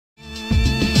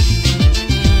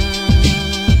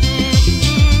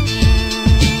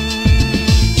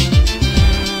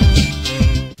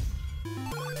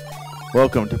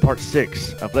Welcome to part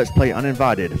 6 of Let's Play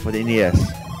Uninvited for the NES.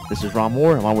 This is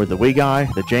Ronmower, along with the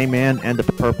Wiiguy, the Jman, and the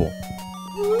Purple.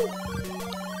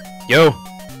 Yo!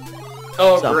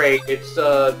 Oh, So- great! It's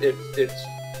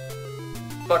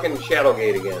fucking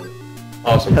Shadowgate again.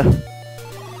 Awesome.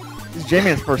 This is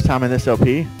Jman's first time in this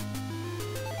LP.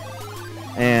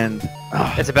 And...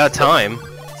 It's about time.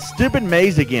 stupid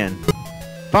maze again.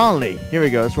 Finally! Here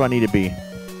we go, that's where I need to be.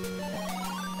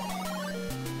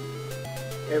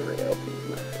 Every LP's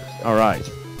my first. Alright.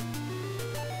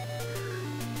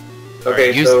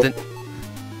 Okay, Use so the-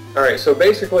 alright, so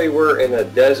basically we're in a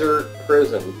desert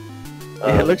prison.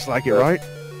 Yeah, it looks like it, right?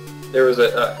 There was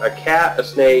a cat, a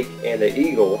snake, and an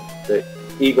eagle. The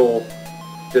eagle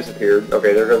disappeared.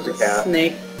 Okay, there goes the cat.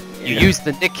 Snake. You used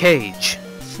the Nick Cage.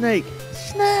 Snake!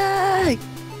 Snake!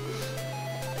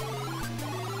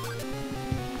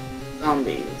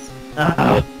 Zombies.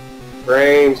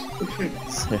 Brains.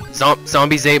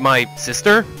 Zombies ate my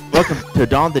sister? Welcome to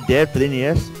Dawn of the Dead for the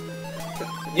NES.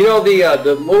 You know the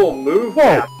little move Whoa.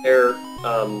 map there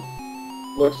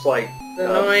looks like The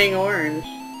annoying orange.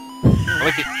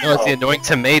 It's the annoying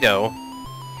tomato.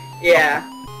 Yeah.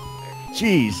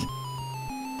 Jeez.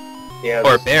 yeah.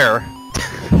 Or a This bear.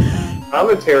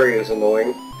 commentary is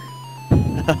annoying.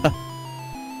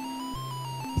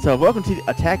 So, welcome to the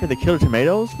Attack of the Killer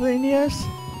Tomatoes for the NES.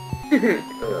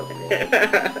 Oh, man.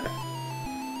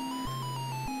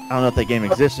 I don't know if that game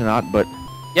exists or not, but...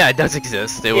 Yeah, it does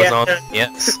exist. It was Yeah. on.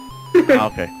 Yes.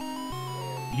 okay.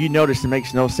 You notice it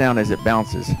makes no sound as it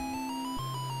bounces.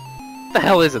 What the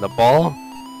hell is it? A ball?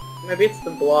 Maybe it's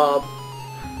the blob.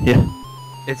 Yeah.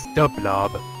 It's the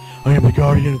blob. I am the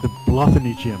guardian of the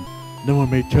Blothany Gem. No one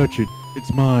may touch it.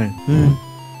 It's mine.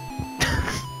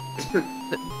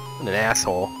 What an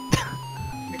asshole.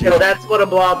 Because that's what a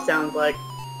blob sounds like.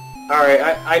 Alright,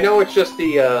 I know it's just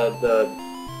the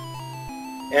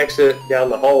exit down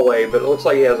the hallway, but it looks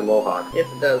like he has a mohawk. Yes,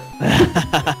 it does.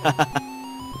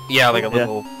 Yeah, like a Yeah.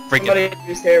 little freaking... Somebody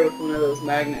used hair with one of those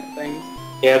magnet things.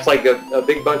 Yeah, it's like a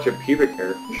big bunch of pubic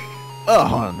hair.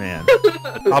 Oh, man.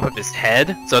 top of his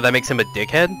head, so that makes him a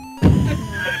dickhead?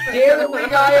 Damn it, big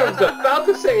guy, I was about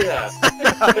to say that.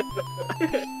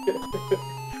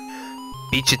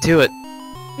 Beat you to it.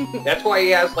 That's why he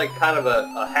has like kind of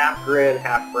a half grin,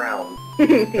 half frown. 'Cause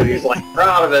he's like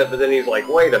proud of it, but then he's like,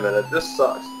 wait a minute, this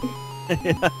sucks.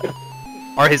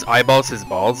 Are his eyeballs his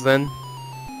balls then?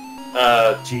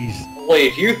 Jeez. Only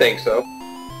if you think so.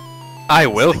 I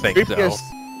will think so.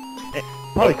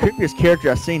 Probably creepiest character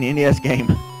I've seen in NES game.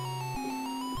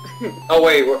 Oh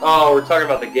wait, we're talking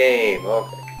about the game.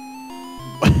 Okay.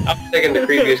 I'm thinking the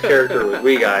creepiest character was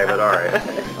Wiiguy, but alright.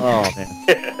 Oh,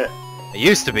 man. It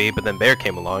used to be, but then Bear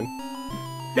came along.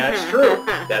 That's true.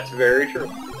 That's very true.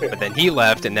 But then he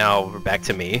left, and now we're back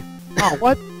to me. Oh,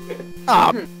 what?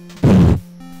 Oh,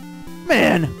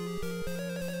 man.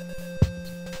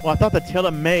 Well, I thought the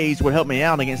Tele Maze would help me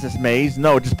out against this maze.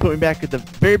 No, just put me back at the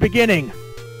very beginning.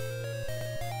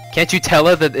 Can't you tell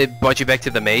her that it brought you back to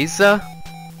the maze?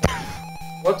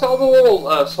 What's all the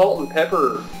little salt and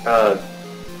pepper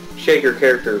shaker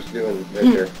characters doing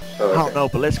right there? Oh, I don't okay. know,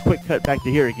 but let's quick cut back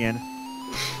to here again.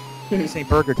 This ain't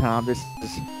burger time. This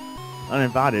is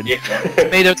uninvited. Yeah.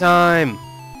 Tomato time!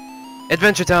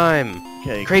 Adventure time!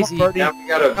 Okay, Crazy. come on, Birdie. Now we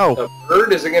got a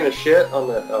bird. Is it gonna shit on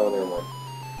the? Oh, never mind.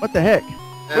 What the heck?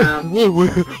 I'm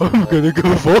gonna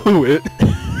go follow it.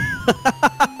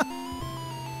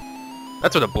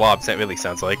 That's what a blob really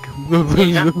sounds like.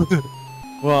 Yeah.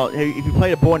 Well, if you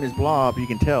played a boy in his blob, you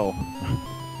can tell.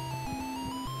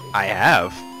 I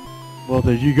have. Well,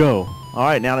 there you go. All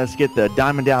right, now let's get the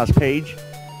Diamond Dallas page.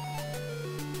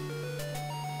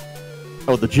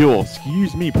 Oh, the jewel.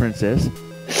 Excuse me, princess.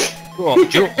 Cool.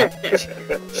 Jewel.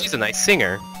 She's a nice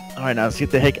singer. All right, now let's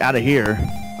get the heck out of here,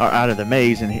 or out of the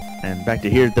maze, and back to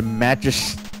here. The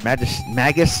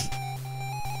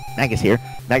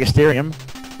Magisterium.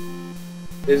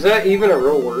 Is that even a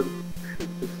real word?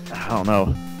 I don't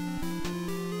know.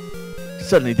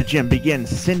 Suddenly, the gem begins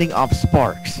sending off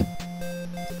sparks.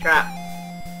 It's a trap.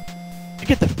 You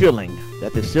get the feeling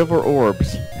that the silver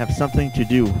orbs have something to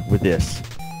do with this.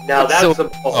 Now that's So- the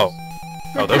balls.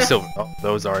 Oh, those silver. Oh,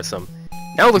 those are some.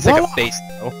 Now it looks like a Voila! face,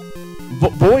 though.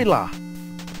 Voila!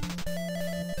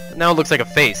 Now it looks like a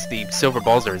face. The silver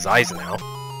balls are his eyes now.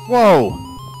 Whoa!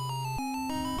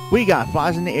 We got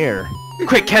flies in the air.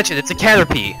 Quick, catch it! It's a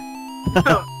caterpie. Oh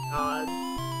god.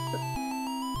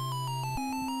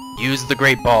 Use the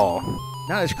great ball.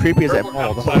 Not as creepy as that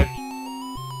ball. though.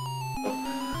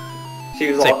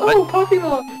 She was Say like, what? oh,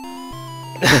 Pokemon!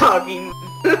 Pokemon.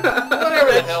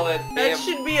 Whatever the hell that That damn...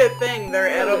 should be a thing. They're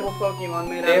edible Pokemon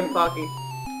made out of Pocky.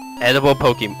 Edible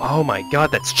Pokemon. Oh my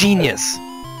god, that's genius.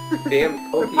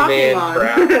 Damn Pokemon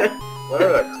crap.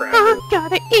 Whatever that crap is.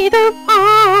 Gotta eat them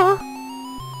all.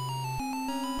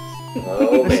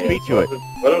 Oh man. Speak to it.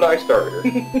 What did I start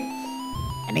here?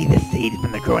 I need the seed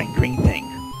from the growing green thing.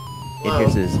 It Whoa.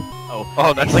 hisses.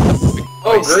 Oh, that's like the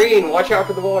Oh, green! Watch out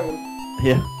for the volume.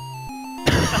 Yeah.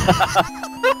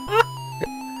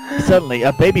 Suddenly,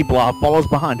 a baby blob follows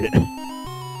behind it.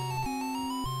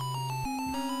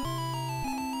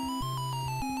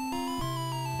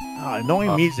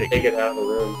 Annoying music. Take it out of the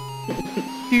room.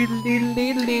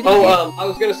 Oh, I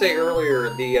was gonna say earlier,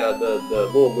 the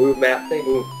little move map thing.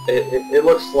 It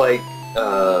looks like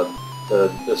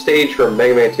the stage from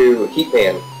Mega Man 2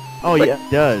 Heatman. Oh yeah,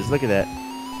 it does. Look at that.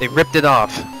 They ripped it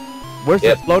off. Where's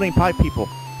Yep. the floating pipe people?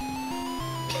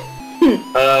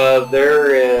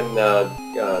 They're in.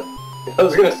 I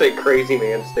was gonna say Crazy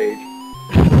Man stage.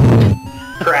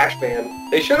 Crash Man.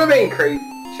 They should have made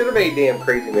damn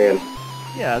Crazy Man.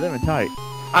 Yeah, they're in tight.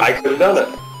 I could have done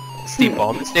it. Steve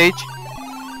Ballman stage.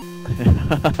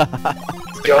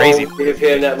 Don't give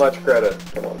him that much credit.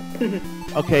 Come on.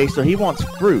 Okay, so he wants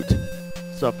fruit.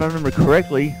 So if I remember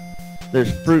correctly,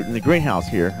 there's fruit in the greenhouse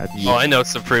here at the. Oh, I know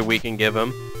some fruit we can give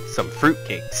him. Some fruit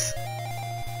cakes.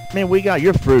 Man, we got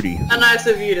you're fruity. How nice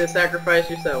of you to sacrifice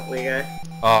yourself, Wiiguy.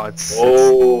 Oh, it's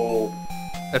Oh.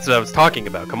 that's what I was talking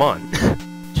about. Come on.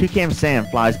 Toucan Sam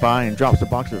flies by and drops a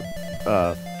box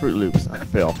of Fruit Loops on the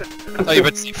fill. I thought you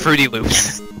would see Fruity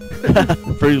Loops.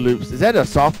 Fruity Loops. Is that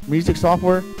a music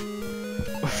software?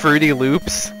 Fruity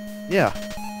Loops. Yeah.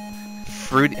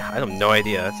 Fruity. I have no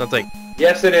idea. It sounds like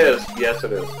Yes, it is. Yes,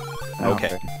 it is.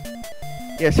 okay.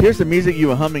 Yes, here's the music you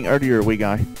were humming earlier,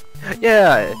 Wiiguy.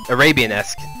 Yeah,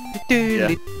 Arabian-esque.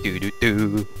 Yeah.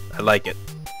 Do. I like it.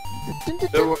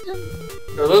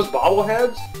 Are those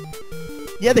bobbleheads?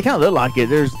 Yeah, they kind of look like it.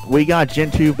 There's Wiiguy,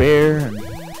 Gentoo, Bear, and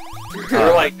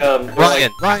They're like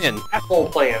Ryan. apple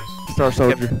plants. Star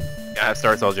Soldier. Yeah,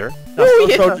 Star Soldier. No,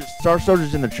 Oh, Star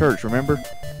Soldier's in the church, remember?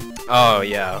 Oh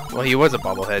yeah. Well, he was a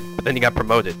bobblehead, but then he got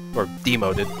promoted or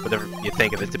demoted, whatever you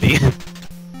think of it to be.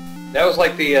 That was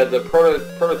like the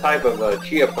prototype of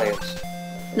chia plants.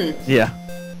 Yeah.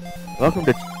 Welcome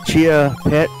to Chia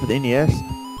Pet for the NES.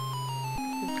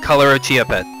 Color of Chia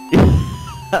Pet.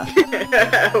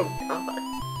 Oh god.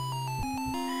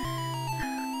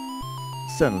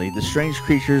 Suddenly, the strange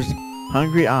creature's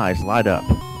hungry eyes light up.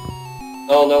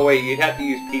 Oh no, wait! You'd have to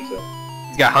use pizza.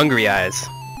 He's got hungry eyes.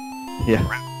 Yeah.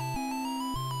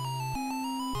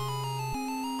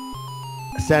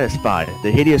 Satisfied,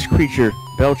 the hideous creature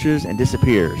belches and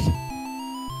disappears.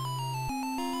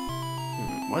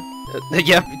 What?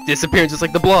 Yeah, disappearing just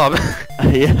like the blob.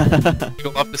 Yeah.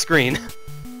 Go off the screen.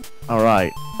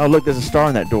 Alright. Oh, look, there's a star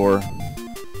in that door.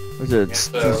 There's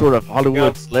some sort of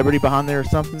Hollywood celebrity behind there or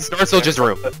something. Star Soldier's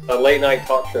room. A late night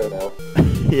talk show now.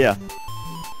 Yeah.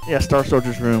 Yeah, Star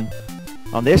Soldier's room.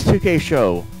 On the S2K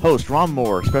show, host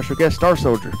Ronmower, special guest Star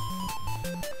Soldier.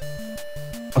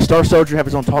 A Star Soldier have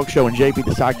his own talk show and JP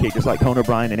the sidekick, just like Conan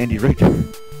O'Brien and Andy Richter.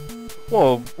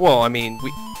 Well, I mean,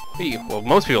 well,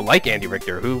 most people like Andy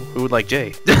Richter. Who would like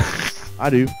Jay? I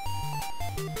do.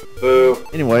 Boo.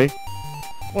 Anyway.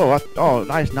 Whoa, oh,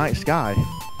 nice night sky.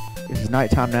 This is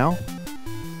nighttime now.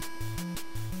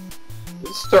 This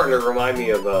is starting to remind me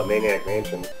of Maniac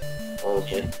Mansion,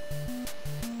 honestly.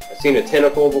 I've seen a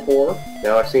tentacle before.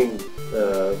 Now I've seen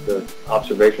the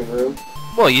observation room.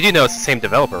 Well, you do know it's the same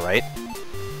developer, right?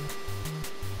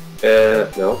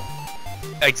 No.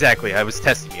 Exactly. I was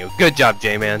testing you. Good job,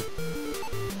 Jman.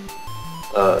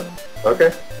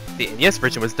 Okay. The NES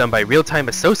version was done by Real Time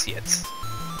Associates.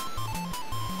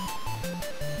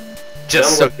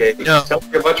 Just so Sounds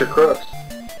like a bunch of crooks.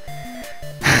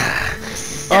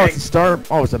 Oh, it's a star.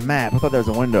 Oh, it's a map. I thought that was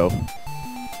a window.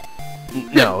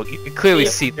 no, you can clearly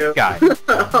see the guy.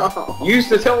 Oh. Use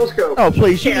the telescope. Oh,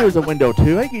 please, you Yeah. knew it was a window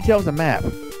too. How can you tell it's a map?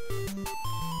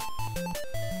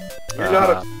 You're not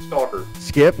a stalker.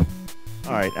 Skip.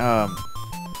 Alright,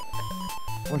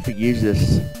 what if we use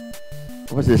this?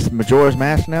 What's this, Majora's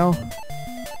Mask now?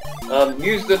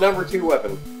 Use the number 2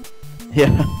 weapon. Yeah.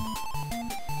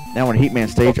 Now we're in Heatman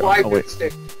stage. Apply Oh, wait.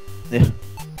 stick. Yeah.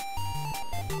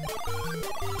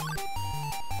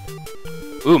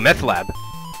 Ooh, Meth Lab.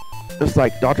 Looks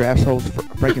like Dr. Asshole's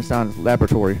Frankenstein's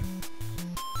laboratory.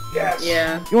 Yes.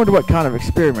 Yeah. You wonder what kind of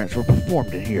experiments were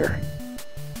performed in here.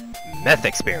 Meth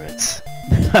experiments.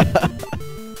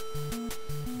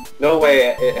 No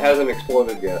way, it hasn't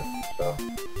exploded yet. So.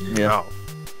 No.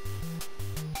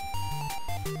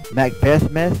 Macbeth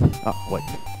meth? Oh, wait.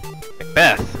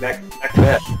 Macbeth.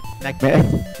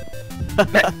 Macbeth.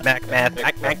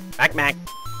 Macbeth? Mac.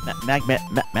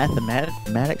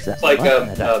 Mathematics? It's like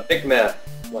Big Meth.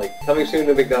 Like, coming soon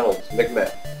to McDonald's. Big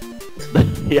Meth.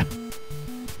 Yeah.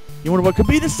 You wonder what could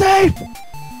be the safe?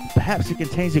 Perhaps it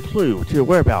contains a clue to the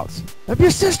whereabouts of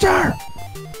your sister!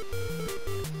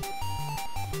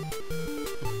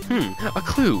 A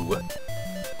clue.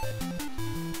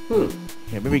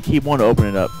 Yeah, maybe keep one to open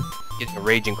it up. Getting a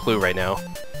raging clue right now.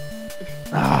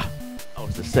 Oh,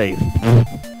 it's the safe.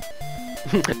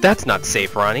 That's not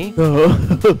safe, Ronnie.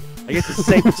 I guess it's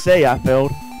safe to say I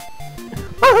failed.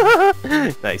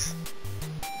 Nice.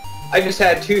 I just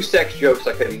had 2 sex jokes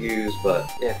I could have used, but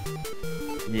yeah.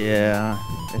 Yeah,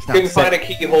 it's not Couldn't safe. find a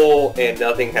keyhole and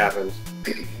nothing happens.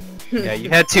 Yeah, you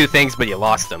had 2 things, but you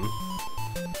lost them.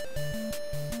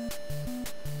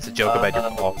 It's a joke about your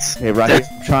balls. Hey, right here,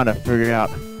 I'm trying to figure out.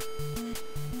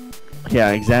 Yeah,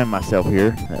 I examined myself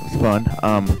here. That was fun.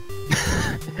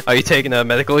 Are you taking a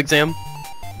medical exam?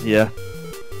 Yeah.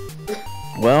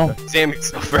 Well, Exam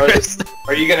yourself first.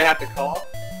 Are you gonna have to call?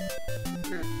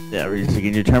 yeah, we're just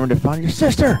getting determined to find your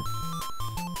sister.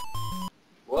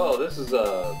 Whoa, this is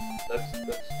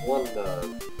that's one.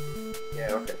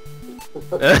 Yeah, okay.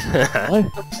 What?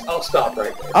 I'll stop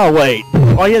right there. Oh wait,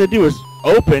 all you have to do is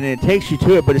open, and it takes you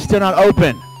to it, but it's still not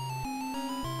open.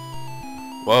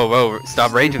 Whoa,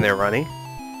 stop raging there, Ronnie.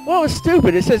 Well, it's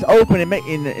stupid. It says open,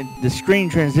 and the screen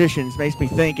transitions makes me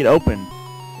think it opened.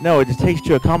 No, it just takes you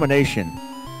to a combination.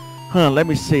 Huh? Let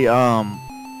me see.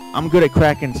 I'm good at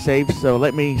cracking safes, so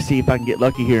let me see if I can get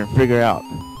lucky here and figure out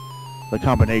the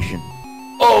combination.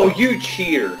 Oh, you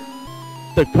cheater!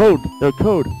 The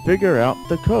code. Figure out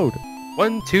the code.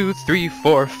 1, 2, 3,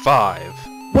 4, 5.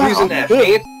 Wow, Using I'm that good.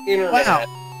 fancy internet. Wow.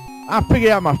 I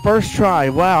figured out my first try.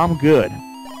 Wow, I'm good.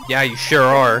 Yeah, you sure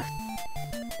are.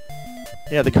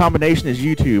 Yeah, the combination is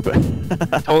YouTube.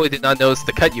 Totally did not notice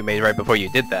the cut you made right before you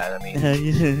did that. I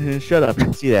mean, Shut up, you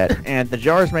can see that. And the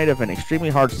jar is made of an extremely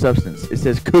hard substance. It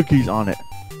says cookies on it.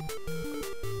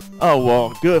 Oh,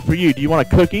 well, good for you. Do you want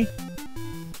a cookie?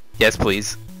 yes,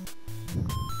 please.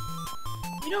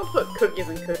 You don't put cookies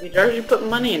in cookie jars, you put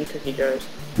money in cookie jars.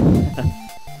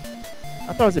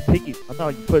 I thought it was a piggy. I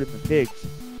thought you put it in pigs.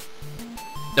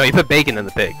 No, you put bacon in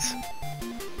the pigs.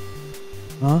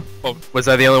 Huh? Well, was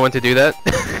I the only one to do that?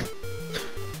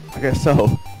 I guess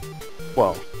so.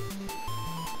 Well,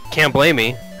 can't blame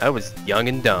me. I was young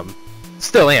and dumb.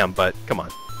 Still am, but come on.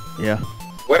 Yeah.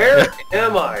 Where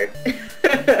am I?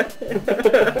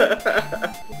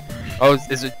 Oh,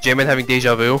 is it Jman having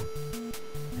deja vu?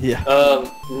 Yeah.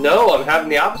 No, I'm having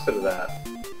the opposite of that.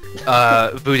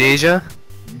 Vudasia?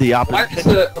 The Why opposite.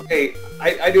 does okay,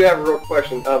 I do have a real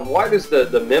question. Why does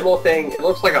the memo thing, it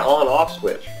looks like an on-off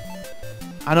switch.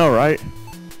 I know, right?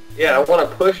 Yeah, I want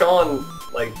to push on,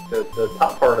 like, the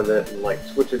top part of it and, like,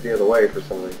 switch it the other way for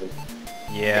some reason.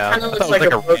 Yeah. Kind of I looks thought like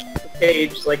it a was broken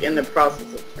page, like in the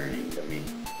process of turning to me.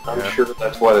 I'm Yeah. sure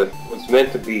that's what it was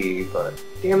meant to be, but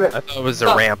damn it. I thought it was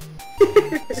a ramp.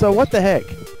 So what the heck?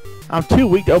 I'm too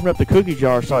weak to open up the cookie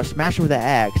jar, so I smash it with the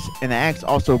axe, and the axe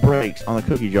also breaks on the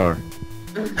cookie jar.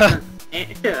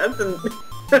 That's an...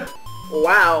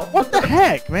 Wow. What the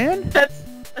heck, man?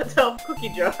 That's how cookie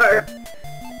jar.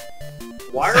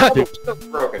 Why are all the windows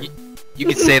broken? You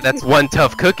could say that's one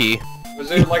tough cookie. Was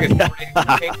there like a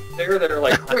tornado came there that are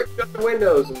like, quick, shut the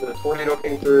windows, and the tornado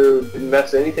came through, didn't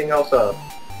mess anything else up?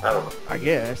 I don't know. I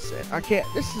guess. I can't.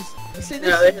 This is. See, this,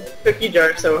 No, they hit the cookie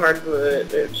jar so hard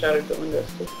that it shattered the windows.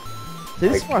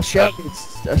 this is why Shout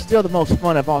it's still the most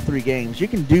fun of all 3 games. You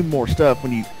can do more stuff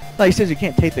when you. Like he says, you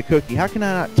can't take the cookie. How can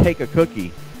I not take a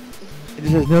cookie? It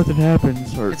just says nothing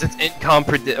happens, or. It's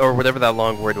incomprehend or whatever that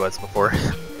long word was before.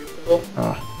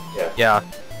 Yeah.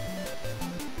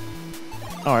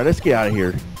 All right, let's get out of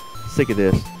here. Sick of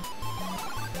this.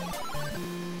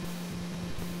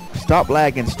 Stop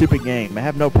lagging, stupid game. I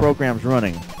have no programs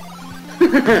running. You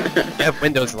have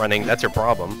Windows running. That's your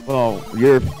problem. Well,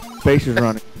 your face is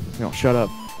running. You know, shut up.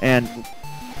 And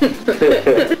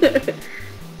okay.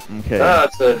 Ah,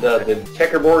 it's the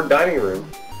checkerboard dining room.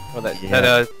 Well, that Yeah.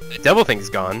 that devil thing's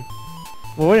gone.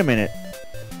 Well, wait a minute.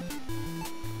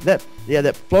 That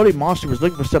floating monster was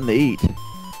looking for something to eat.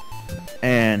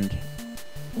 And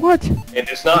what? And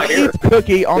it's not here. Leave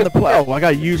cookie on the plate. Oh, I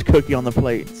gotta use cookie on the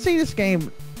plate. See this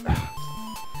game.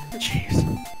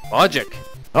 Jeez. Logic.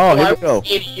 Oh, here I we go.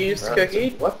 eat a used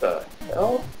cookie. What the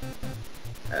hell?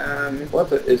 Um, What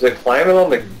the? Is it climbing on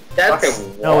the That's-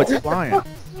 fucking wall? No, it's flying.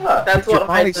 Ah, that's what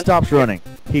Finally I stops running.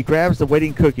 He grabs the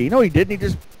waiting cookie. No, he didn't. He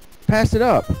just passed it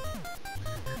up.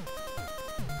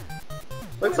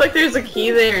 Looks like there's a key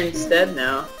there instead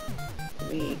now.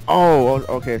 Me. Oh,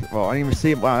 okay. Well, I didn't even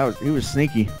see him. Wow, he was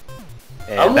sneaky.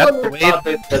 And I'm that's wondering about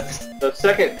the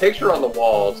second picture on the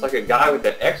wall. It's like a guy with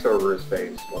an X over his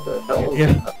face. What the hell is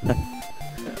Yeah.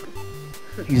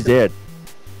 He's dead.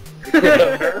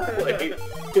 that? Apparently.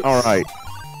 All right.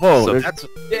 Whoa. so there's- that's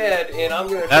Dead, and I'm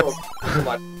gonna show That's- a picture of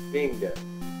my being dead.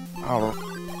 all right.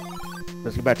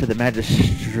 Let's go back to the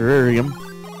magisterium.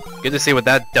 good to see what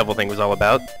that devil thing was all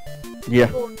about. Yeah.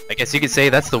 I guess you could say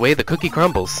that's the way the cookie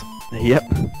crumbles. Yep.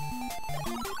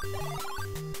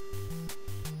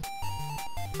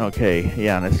 Okay.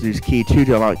 Yeah. Let's use key 2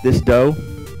 to unlock this door.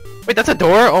 Wait, that's a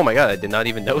door? Oh my god, I did not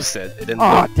even notice it. It didn't.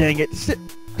 Oh, dang it!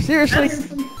 Seriously?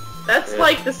 That's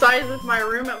like the size of my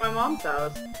room at my mom's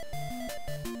house.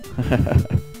 Alright,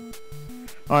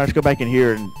 let's go back in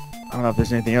here, and I don't know if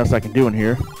there's anything else I can do in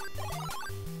here.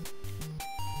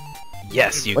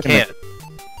 Yes, you Wait a can.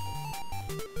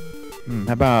 minute.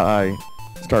 How about I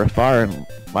start a fire and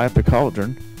light up the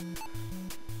cauldron?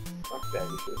 Fuck that,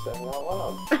 you should have said it out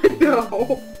loud.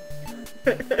 No.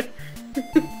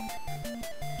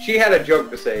 She had a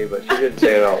joke to say, but she didn't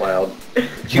say it out loud.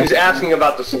 She was asking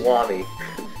about the salami.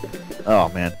 Oh,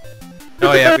 man.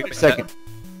 Oh yeah, Wait a second.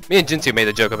 Me and Jinsu made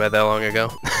a joke about that long ago.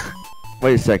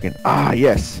 Wait a second. Ah,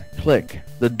 yes. Click.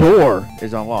 The door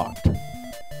is unlocked.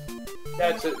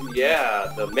 That's it.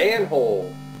 Yeah, the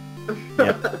manhole.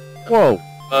 Whoa.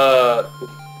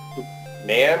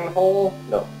 Manhole?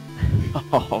 No.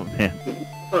 Oh, man.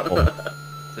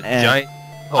 It's a And- giant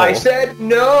hole. I said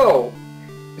no.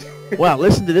 Wow,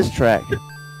 listen to this track.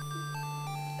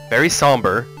 Very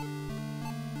somber.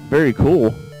 Very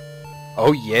cool.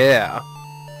 Oh yeah.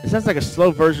 It sounds like a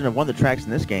slow version of one of the tracks in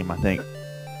this game, I think.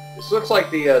 This looks like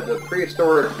the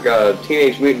prehistoric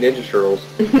Teenage Mutant Ninja Turtles.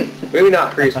 Maybe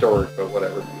not prehistoric, but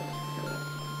whatever.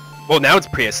 Well, now it's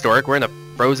prehistoric. We're in a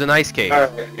frozen ice cave.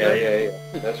 Alright, yeah.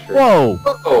 That's true. Whoa!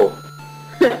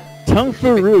 Oh, Tung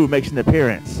Fu makes an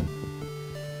appearance.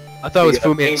 I thought it was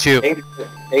Fu ancient, Manchu.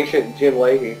 ancient Jim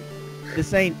Leahy.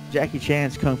 This ain't Jackie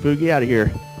Chan's Kung Fu. Get out of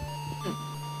here.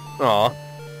 Aw.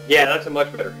 Yeah, that's a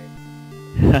much better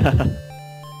game.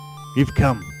 You've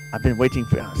come. I've been waiting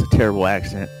for... It's a terrible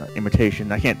accent.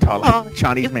 Imitation. I can't talk like a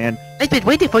Chinese man. I've been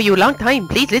waiting for you a long time.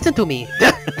 Please listen to me.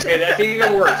 Okay, that's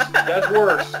even worse. That's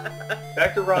worse.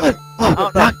 Back to running.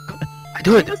 I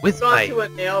do it Just with gone my... to a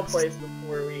nail place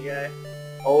before, Wiiguy.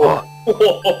 Oh,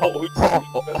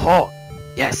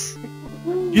 yes.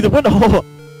 You the window.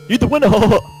 You the window.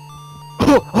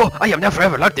 I am now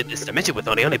forever locked in this dimension with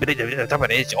only Oh,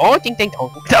 ding ding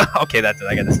dong. Okay, that's it.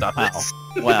 I gotta stop Wow. this.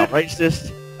 Wow,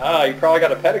 racist. Ah, you probably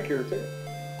got a pedicure too.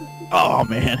 Oh,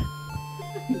 man.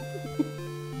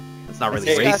 That's not really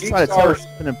This Hey, guy's racist. trying to tell us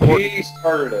something important. He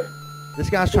started it. This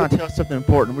guy's trying to tell us something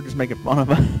important. We're just making fun of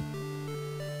him.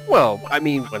 Well, I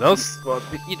mean, what else? Well,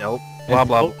 you know, blah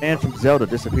blah. And the man from Zelda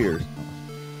disappears.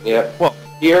 Yeah. Well-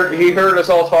 he heard us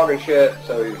all talking shit,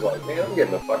 so he's like, man, I'm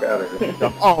getting the fuck out of here.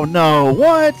 Oh, no.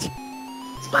 What?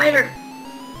 Spider!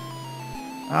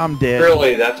 I'm dead.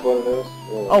 Really, that's what it is?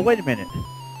 Really? Oh, wait a minute.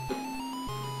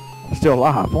 I'm still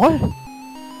alive. What?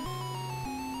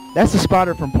 That's the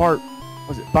spider from part...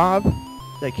 Was it 5?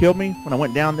 That killed me when I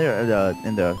went down there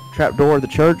in the trap door of the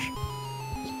church?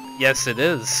 Yes, it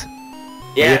is.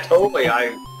 Yeah, totally.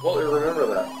 I totally remember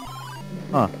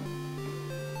that.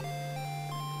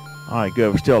 Alright,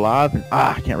 good. We're still alive.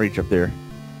 I can't reach up there.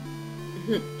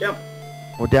 Jump.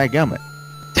 Well, dadgummit.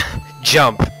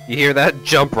 Jump. You hear that?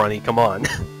 Jump, Runny. Come on.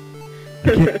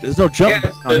 There's no jump Yeah,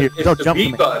 it's down here. the, There's no it's the jump B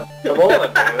for me. button. Come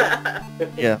on,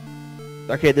 man.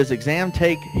 Okay, there's exam,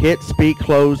 take, hit, speak,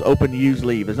 close, open, use,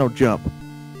 leave. There's no jump.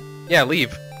 Yeah,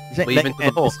 leave. Is that Leave into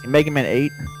the hole. Mega Man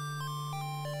 8?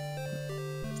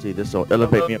 See, this will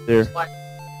elevate me up there.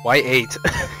 Why 8?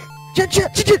 Jump,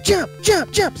 jump, jump, jump,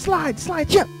 jump, jump, slide, slide,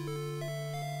 jump.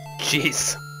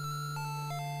 Jeez.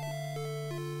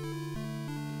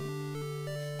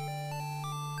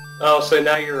 Oh, so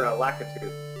now you're a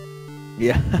Lakitu.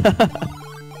 Yeah.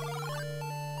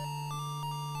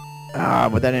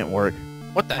 But that didn't work.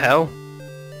 What the hell?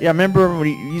 Yeah, remember when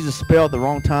you use a spell at the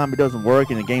wrong time, it doesn't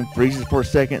work, and the game freezes for a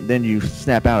second, then you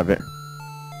snap out of it.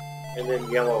 And then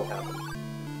yellow happens.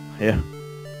 Yeah.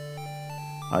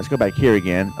 Alright, let's go back here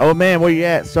again. Oh man, where you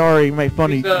at? Sorry, you made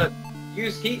fun of you.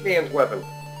 Use Heat Man's weapon.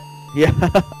 Yeah.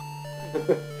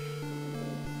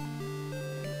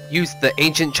 Use the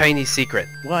ancient Chinese secret.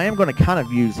 Well, I am going to kind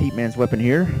of use Heatman's weapon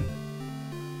here.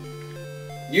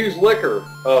 Use liquor.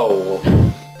 Oh.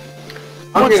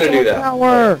 I'm One gonna star do that.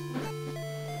 Power.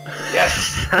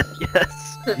 Yes.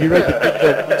 Yes. You ready to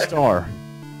get 1 star?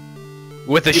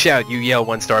 With a shout, you yell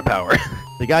 1-star power.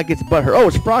 The guy gets butthurt. Oh,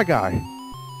 it's Fry Guy.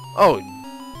 Oh,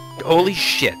 holy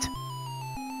shit.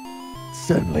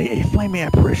 Suddenly, a flaming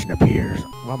apparition appears.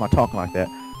 Why am I talking like that?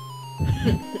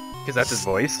 Because that's his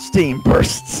voice. Steam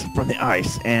bursts from the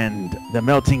ice, and the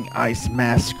melting ice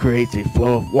mass creates a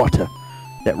flow of water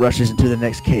that rushes into the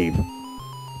next cave.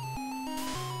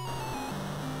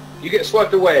 You get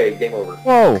swept away. Game over.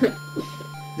 Whoa!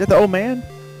 Is that the old man?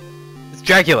 It's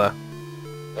Dracula.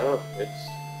 Oh, it's...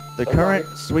 The current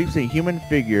sweeps a human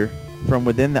figure from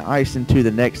within the ice into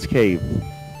the next cave.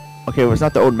 Okay, well, it's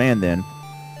not the old man then.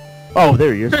 Oh,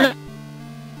 there he is.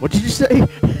 What did you say?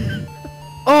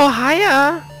 Oh,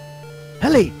 hiya!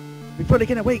 Helly, before they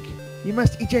get awake, you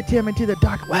must eject him into the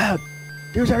dark world.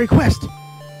 Here's our request. Do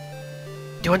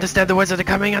you understand the words that are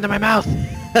coming out of my mouth?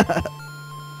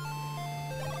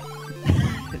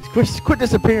 Quit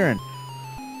disappearing.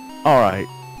 Alright.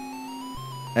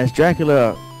 As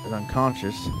Dracula is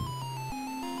unconscious.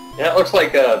 Yeah, it looks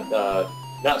like,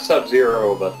 not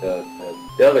Sub-Zero, but the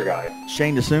other guy.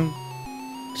 Shane Dasoon?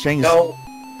 Shane No.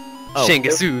 Oh.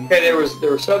 Shangasoon. Okay, there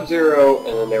was Sub-Zero,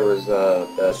 and then there was,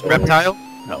 Reptile?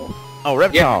 No. Oh,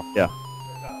 Reptile. Yeah.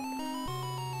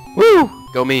 Woo!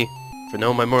 Go me. For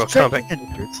knowing my Mortal Draken. Kombat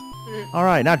characters.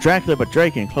 Alright, not Dracula, but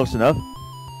Draken. Close enough.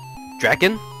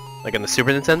 Draken? Like on the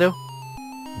Super Nintendo?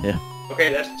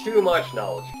 Okay, that's too much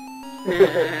knowledge.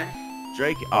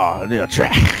 Draken. Oh, yeah,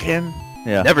 Draken.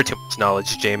 Yeah. Never too much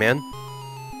knowledge, J-Man.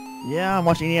 Yeah, I'm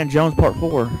watching Indiana Jones Part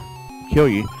 4. Kill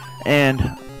you. And...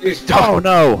 Jeez, Oh,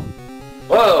 no!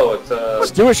 Whoa, it's,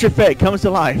 Stewardship Fate comes to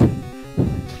life.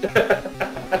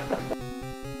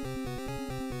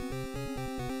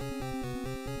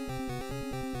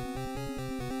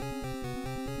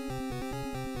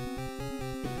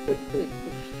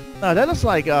 No, that looks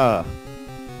like,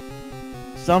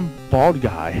 some bald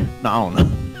guy. No, I don't know.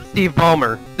 Steve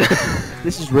Ballmer.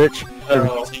 This is Rich,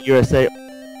 Oh. USA.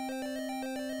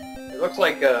 It looks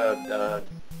like,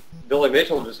 Billy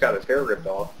Mitchell just got his hair ripped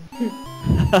off.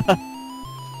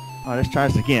 Alright, let's try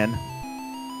this again.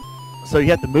 So you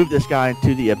have to move this guy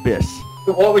into the abyss.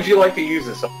 What would you like to use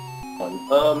this on?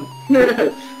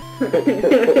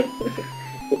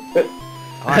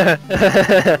 Alright,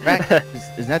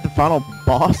 is that the final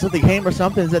boss of the game or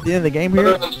something? Is that the end of the game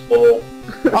here?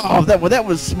 Oh, that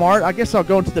was smart. I guess I'll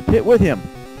go into the pit with him.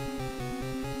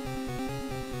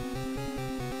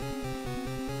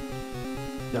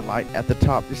 The light at the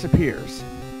top disappears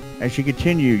as you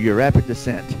continue your rapid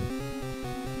descent.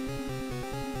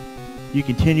 You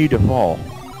continue to fall.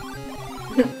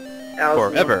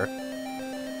 Forever.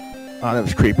 Oh, that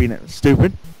was creepy and it was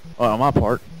stupid on my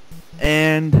part.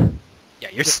 And Yeah,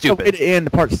 you're it's no way stupid. to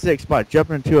end part 6 by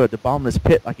jumping into the bottomless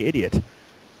pit like an idiot.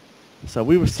 So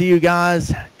we will see you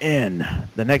guys in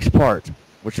the next part,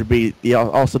 which will be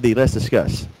also the Let's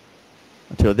Discuss.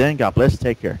 Until then, God bless.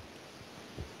 Take care.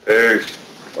 Peace.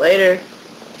 Later.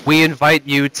 We invite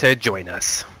you to join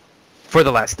us. For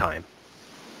the last time.